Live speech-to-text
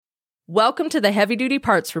Welcome to the Heavy Duty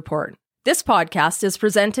Parts Report. This podcast is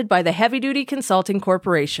presented by the Heavy Duty Consulting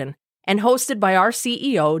Corporation and hosted by our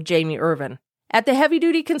CEO, Jamie Irvin. At the Heavy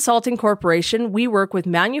Duty Consulting Corporation, we work with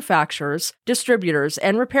manufacturers, distributors,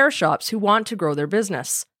 and repair shops who want to grow their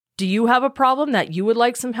business. Do you have a problem that you would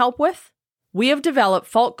like some help with? We have developed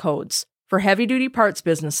fault codes for heavy-duty parts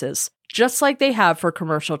businesses, just like they have for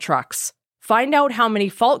commercial trucks. Find out how many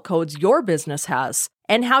fault codes your business has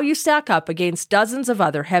and how you stack up against dozens of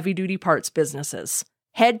other heavy-duty parts businesses.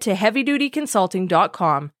 Head to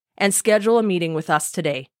heavydutyconsulting.com and schedule a meeting with us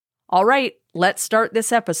today. All right, let's start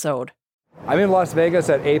this episode. I'm in Las Vegas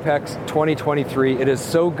at APEX 2023. It is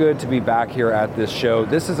so good to be back here at this show.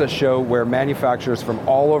 This is a show where manufacturers from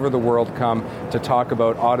all over the world come to talk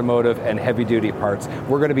about automotive and heavy-duty parts.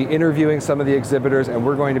 We're going to be interviewing some of the exhibitors, and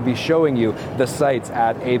we're going to be showing you the sites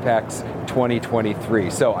at APEX 2023.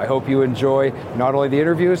 So I hope you enjoy not only the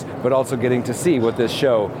interviews, but also getting to see what this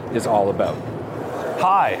show is all about.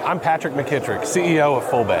 Hi, I'm Patrick McKittrick, CEO of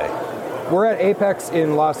Full Bay. We're at APEX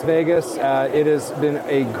in Las Vegas. It has been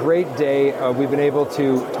a great day. We've been able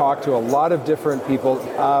to talk to a lot of different people.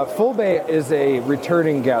 Full Bay is a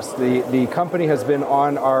returning guest. The company has been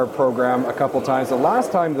on our program a couple times. The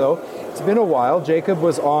last time, though, it's been a while. Jacob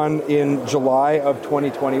was on in July of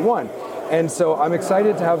 2021. And so I'm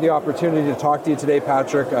excited to have the opportunity to talk to you today,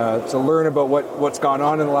 Patrick, to learn about what's gone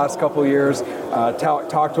on in the last couple of years,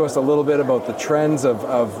 talk to us a little bit about the trends of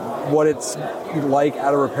what it's like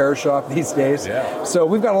at a repair shop these days. Yeah. So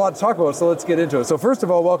we've got a lot to talk about, so let's get into it. So first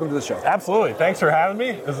of all, welcome to the show. Absolutely. Thanks for having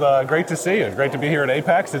me. It's great to see you. Great to be here at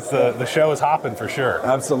APEX. The show is hopping for sure.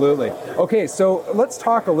 Absolutely. Okay, so let's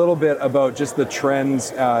talk a little bit about just the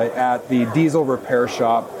trends at the diesel repair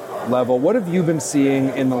shop level. What have you been seeing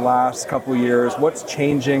in the last couple of years? What's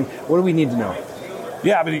changing? What do we need to know?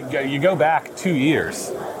 Yeah, but you go back 2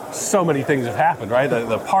 years, so many things have happened, right?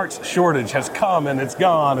 The parts shortage has come and it's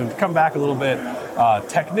gone and come back a little bit.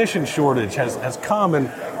 Technician shortage has come and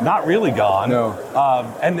not really gone. No.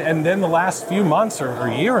 And then the last few months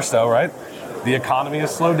or year or so, right? The economy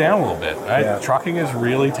has slowed down a little bit, right? Yeah. Trucking has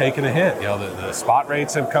really taken a hit. You know, the spot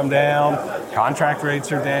rates have come down, contract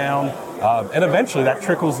rates are down, and eventually that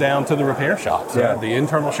trickles down to the repair shops, yeah. The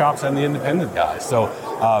internal shops and the independent guys. So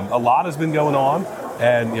a lot has been going on,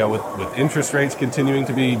 and with interest rates continuing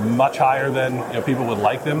to be much higher than people would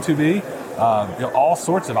like them to be, all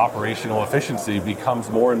sorts of operational efficiency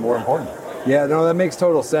becomes more and more important. Yeah, no, that makes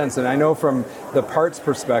total sense. And I know from the parts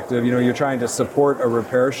perspective, you're trying to support a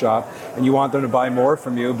repair shop and you want them to buy more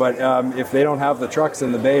from you. But if they don't have the trucks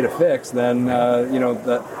in the bay to fix, then,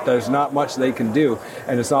 that there's not much they can do.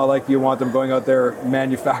 And it's not like you want them going out there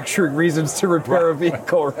manufacturing reasons to repair a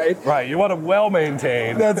vehicle, right? Right. You want them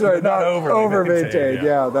well-maintained. That's right. not over-maintained.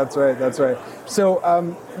 Yeah, that's right. So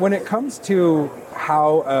when it comes to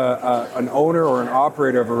how an owner or an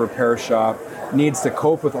operator of a repair shop needs to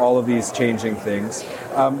cope with all of these changing things,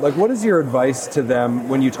 what is your advice to them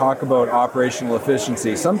when you talk about operational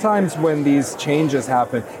efficiency? Sometimes when these changes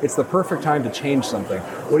happen, it's the perfect time to change something.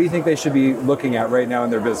 What do you think they should be looking at right now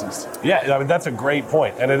in their business? Yeah, I mean, that's a great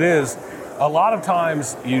point. And it is, a lot of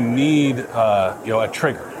times you need a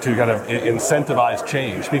trigger to kind of incentivize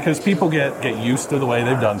change, because people get used to the way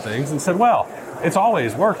they've done things and said, well, it's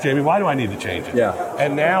always worked, Jamie. Why do I need to change it? Yeah.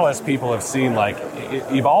 And now, as people have seen,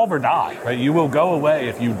 evolve or die, right? You will go away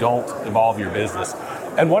if you don't evolve your business.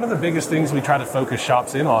 And one of the biggest things we try to focus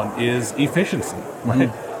shops in on is efficiency, right?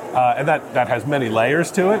 Mm-hmm. And that has many layers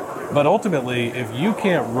to it. But ultimately, if you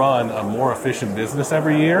can't run a more efficient business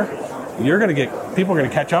every year, people are going to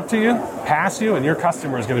catch up to you, pass you, and your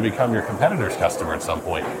customer is going to become your competitor's customer at some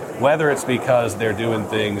point. Whether it's because they're doing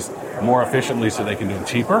things more efficiently so they can do them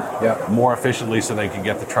cheaper, more efficiently so they can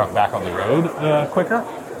get the truck back on the road quicker,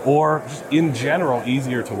 or just in general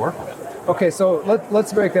easier to work with. Okay, so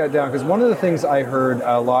let's break that down, because one of the things I heard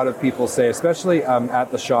a lot of people say, especially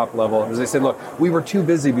at the shop level, is they said, look, we were too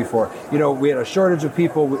busy before. We had a shortage of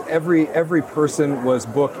people. Every person was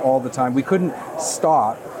booked all the time. We couldn't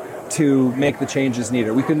stop to make the changes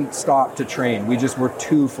needed. We couldn't stop to train. We just were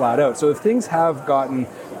too flat out. So if things have gotten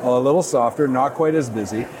a little softer, not quite as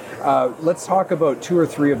busy, let's talk about 2 or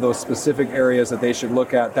 3 of those specific areas that they should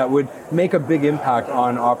look at that would make a big impact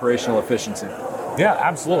on operational efficiency. Yeah,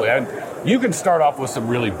 absolutely. And you can start off with some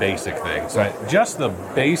really basic things, right? Just the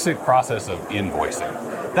basic process of invoicing.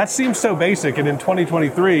 That seems so basic, and in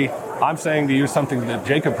 2023, I'm saying to you something that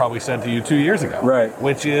Jacob probably said to you 2 years ago. Right.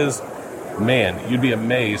 Which is, man, you'd be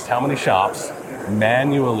amazed how many shops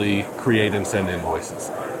manually create and send invoices.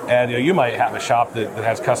 And you might have a shop that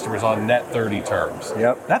has customers on net 30 terms.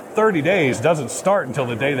 Yep. That 30 days doesn't start until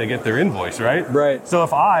the day they get their invoice, right? Right. So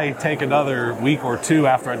if I take another week or two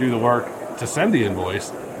after I do the work to send the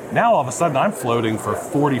invoice, now all of a sudden I'm floating for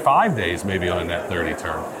 45 days maybe on a net 30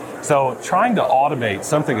 term. So trying to automate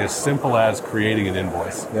something as simple as creating an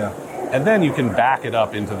invoice. Yeah. And then you can back it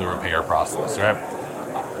up into the repair process, right?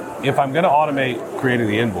 If I'm going to automate creating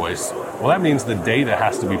the invoice, well, that means the data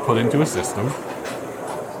has to be put into a system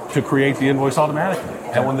to create the invoice automatically.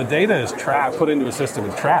 And when the data is put into a system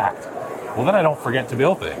and tracked, well, then I don't forget to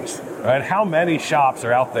bill things, right? How many shops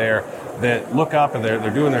are out there that look up and they're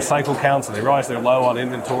doing their cycle counts and they realize they're low on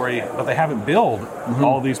inventory, but they haven't billed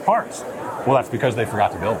all these parts? Well, that's because they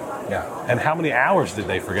forgot to bill them. Yeah. And how many hours did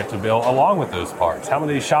they forget to bill along with those parts? How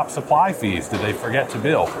many shop supply fees did they forget to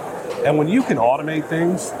bill? And when you can automate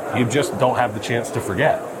things, you just don't have the chance to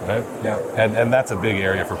forget, right? Yeah. And that's a big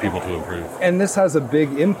area for people to improve. And this has a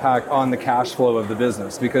big impact on the cash flow of the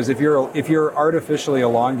business, because if you're artificially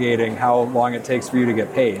elongating how long it takes for you to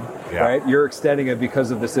get paid, right? You're extending it because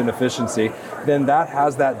of this inefficiency, then that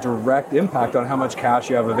has that direct impact on how much cash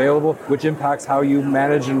you have available, which impacts how you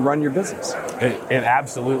manage and run your business. It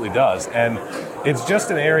absolutely does. And it's just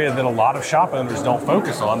an area that a lot of shop owners don't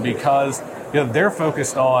focus on because they're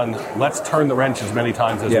focused on let's turn the wrench as many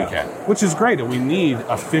times as we can, which is great. And we need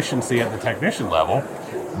efficiency at the technician level,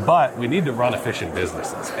 but we need to run efficient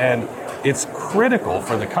businesses. And it's critical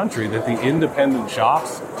for the country that the independent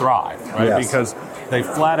shops thrive, right? Yes. Because they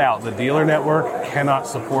flat out, the dealer network cannot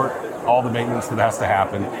support all the maintenance that has to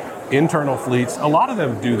happen. Internal fleets, a lot of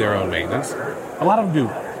them do their own maintenance. A lot of them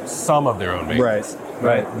do some of their own maintenance.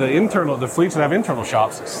 Right. The fleets that have internal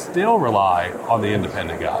shops still rely on the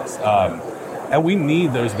independent guys. And we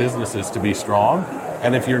need those businesses to be strong.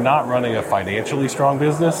 And if you're not running a financially strong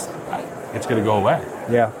business, it's going to go away.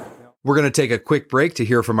 Yeah. We're going to take a quick break to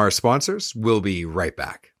hear from our sponsors. We'll be right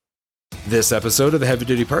back. This episode of the Heavy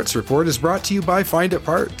Duty Parts Report is brought to you by Find It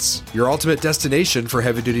Parts, your ultimate destination for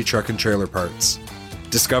heavy-duty truck and trailer parts.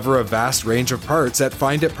 Discover a vast range of parts at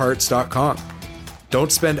finditparts.com.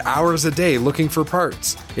 Don't spend hours a day looking for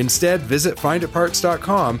parts. Instead, visit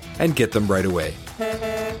finditparts.com and get them right away.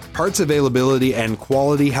 Parts availability and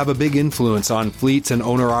quality have a big influence on fleets and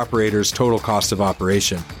owner-operators' total cost of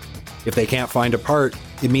operation. If they can't find a part,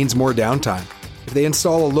 it means more downtime. If they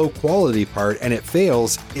install a low-quality part and it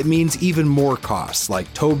fails, it means even more costs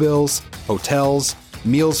like tow bills, hotels,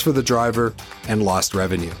 meals for the driver, and lost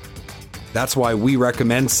revenue. That's why we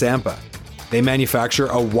recommend Sampa. They manufacture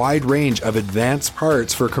a wide range of advanced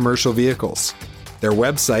parts for commercial vehicles. Their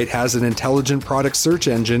website has an intelligent product search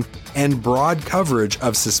engine and broad coverage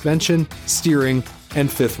of suspension, steering,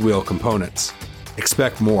 and fifth wheel components.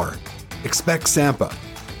 Expect more. Expect Sampa.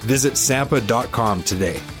 Visit sampa.com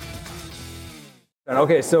today.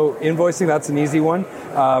 Okay, so invoicing, that's an easy one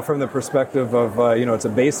from the perspective of, it's a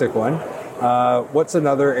basic one. What's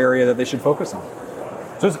another area that they should focus on?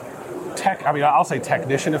 So I'll say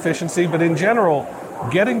technician efficiency, but in general,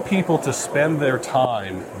 getting people to spend their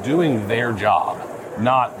time doing their job,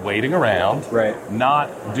 not waiting around,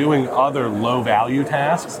 not doing other low-value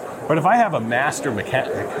tasks. But if I have a master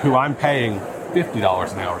mechanic who I'm paying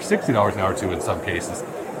 $50 an hour, $60 an hour to in some cases,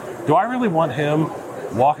 do I really want him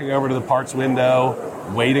walking over to the parts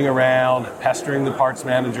window, waiting around, pestering the parts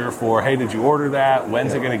manager for, hey, did you order that?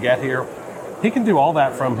 When's it going to get here? He can do all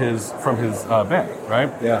that from his bay,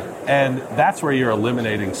 right? Yeah. And that's where you're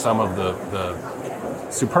eliminating some of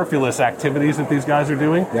the superfluous activities that these guys are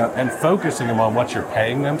doing and focusing them on what you're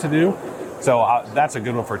paying them to do. So that's a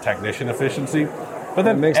good one for technician efficiency. But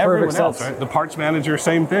then everyone else, right? The parts manager,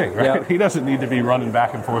 same thing, right? Yeah. He doesn't need to be running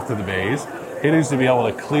back and forth to the bays. He needs to be able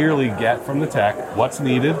to clearly get from the tech what's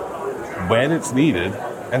needed, when it's needed,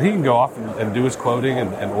 and he can go off and do his quoting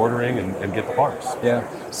and ordering and get the parts. Yeah.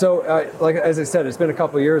 So, as I said, it's been a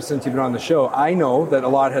couple of years since you've been on the show. I know that a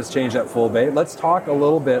lot has changed at Full Bay. Let's talk a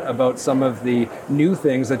little bit about some of the new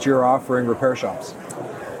things that you're offering repair shops.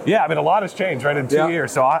 Yeah, a lot has changed, right, in 2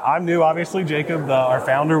 years. So I'm new, obviously. Jacob, our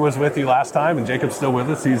founder, was with you last time, and Jacob's still with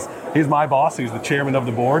us. He's my boss. He's the chairman of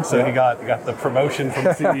the board, so he got the promotion from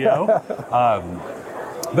CEO.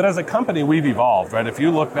 But as a company, we've evolved, right? If you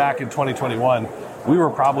look back in 2021, we were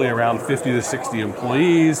probably around 50 to 60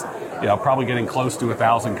 employees, probably getting close to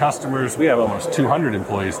 1,000 customers. We have almost 200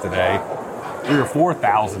 employees today. 3,000 or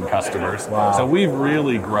 4,000 customers. Wow. So we've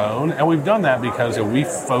really grown, and we've done that because we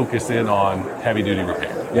focus in on heavy-duty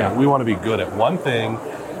repair. Yeah. We want to be good at one thing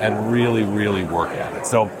and really, really work at it.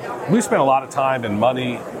 So we spent a lot of time and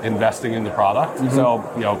money investing in the product. Mm-hmm.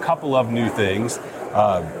 So, a couple of new things.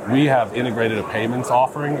 We have integrated a payments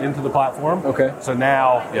offering into the platform. Okay. So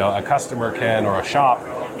now, a customer or a shop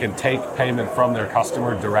can take payment from their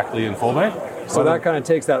customer directly in Full-Bay. So that kind of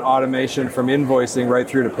takes that automation from invoicing right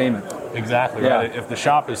through to payment. Exactly, Yeah. right. If the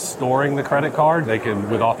shop is storing the credit card, they can,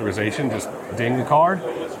 with authorization, just ding the card,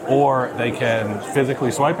 or they can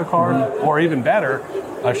physically swipe a card, or even better,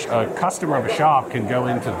 a customer of a shop can go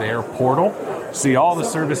into their portal, see all the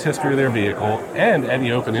service history of their vehicle and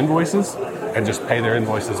any open invoices, and just pay their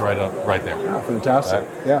invoices right there. Oh, fantastic.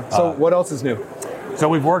 Yeah. So what else is new? So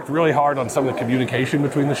we've worked really hard on some of the communication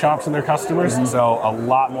between the shops and their customers. So a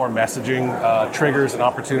lot more messaging triggers and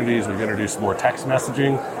opportunities. We've introduced more text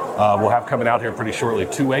messaging. We'll have coming out here pretty shortly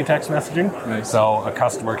two-way text messaging. Nice. So a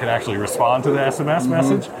customer can actually respond to the SMS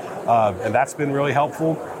message. And that's been really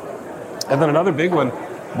helpful. And then another big one,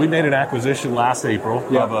 we made an acquisition last April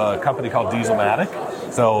of a company called Dieselmatic.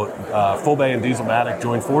 So Full-Bay and Dieselmatic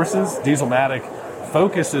joined forces. Dieselmatic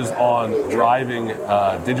focuses on driving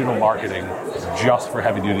digital marketing just for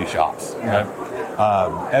heavy-duty shops. Right?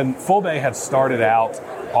 And Full-Bay had started out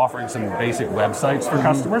offering some basic websites for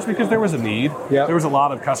customers because there was a need. Yep. There was a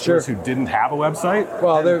lot of customers Sure. who didn't have a website.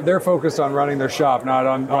 Well, they're focused on running their shop, not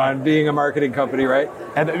on being a marketing company, right?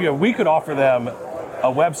 And we could offer them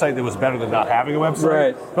a website that was better than not having a website.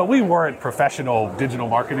 Right. But we weren't professional digital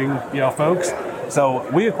marketing, folks. So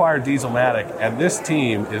we acquired Dieselmatic, and this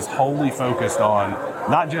team is wholly focused on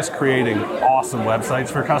not just creating awesome websites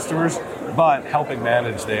for customers, but helping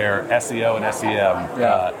manage their SEO and SEM,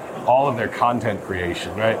 all of their content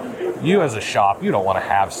creation, right? You as a shop, you don't want to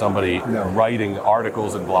have somebody writing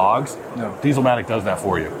articles and blogs. No. Dieselmatic does that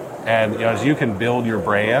for you. And as you can build your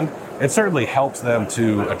brand, it certainly helps them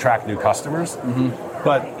to attract new customers.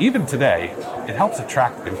 But even today, it helps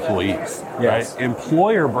attract employees. Yes. Right?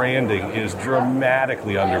 Employer branding is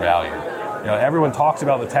dramatically undervalued. Everyone talks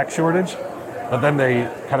about the tech shortage, but then they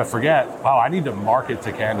kind of forget, wow, I need to market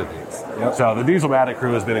to candidates. Yep. So the Dieselmatic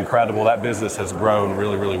crew has been incredible. That business has grown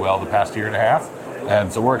really, really well the past year and a half.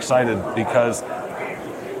 And so we're excited because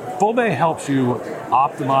Full-Bay helps you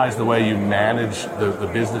optimize the way you manage the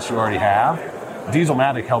business you already have.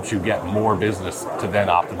 Dieselmatic helps you get more business to then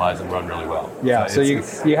optimize and run really well. Yeah, so you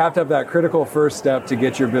have to have that critical first step to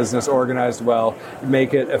get your business organized well,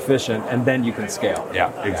 make it efficient, and then you can scale. Yeah,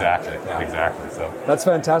 exactly. So That's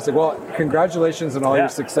fantastic. Well, congratulations on all your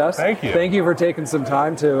success. Thank you. Thank you for taking some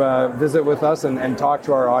time to visit with us and talk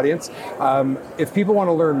to our audience. If people want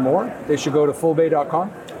to learn more, they should go to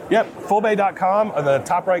fullbay.com. Yep, fullbay.com on the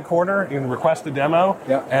top right corner. You can request a demo,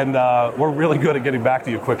 Yep. and we're really good at getting back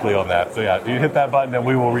to you quickly on that. So you hit that button and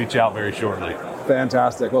we will reach out very shortly.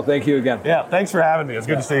 Fantastic. Well, thank you again. Yeah, thanks for having me. It's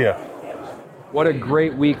good to see you. What a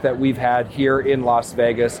great week that we've had here in Las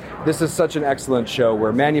Vegas. This is such an excellent show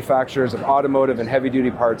where manufacturers of automotive and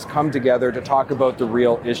heavy-duty parts come together to talk about the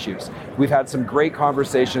real issues. We've had some great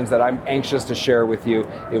conversations that I'm anxious to share with you.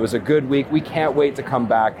 It was a good week. We can't wait to come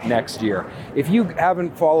back next year. If you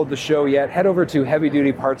haven't followed the show yet, head over to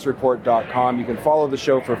heavydutypartsreport.com. You can follow the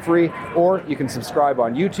show for free, or you can subscribe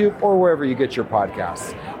on YouTube or wherever you get your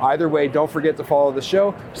podcasts. Either way, don't forget to follow the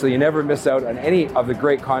show so you never miss out on any of the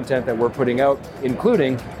great content that we're putting out,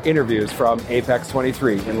 including interviews from Apex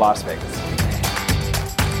 23 in Las Vegas.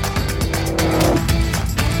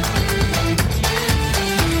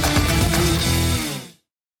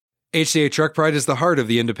 HDA Truck Pride is the heart of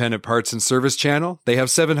the independent parts and service channel. They have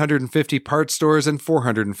 750 parts stores and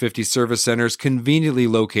 450 service centers conveniently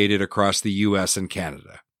located across the US and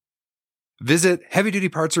Canada. Visit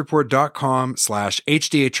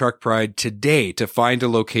heavydutypartsreport.com/HDA Truck Pride today to find a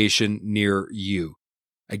location near you.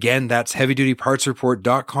 Again, that's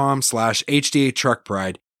heavydutypartsreport.com/HDA Truck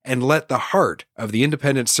Pride, and let the heart of the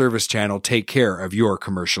independent service channel take care of your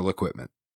commercial equipment.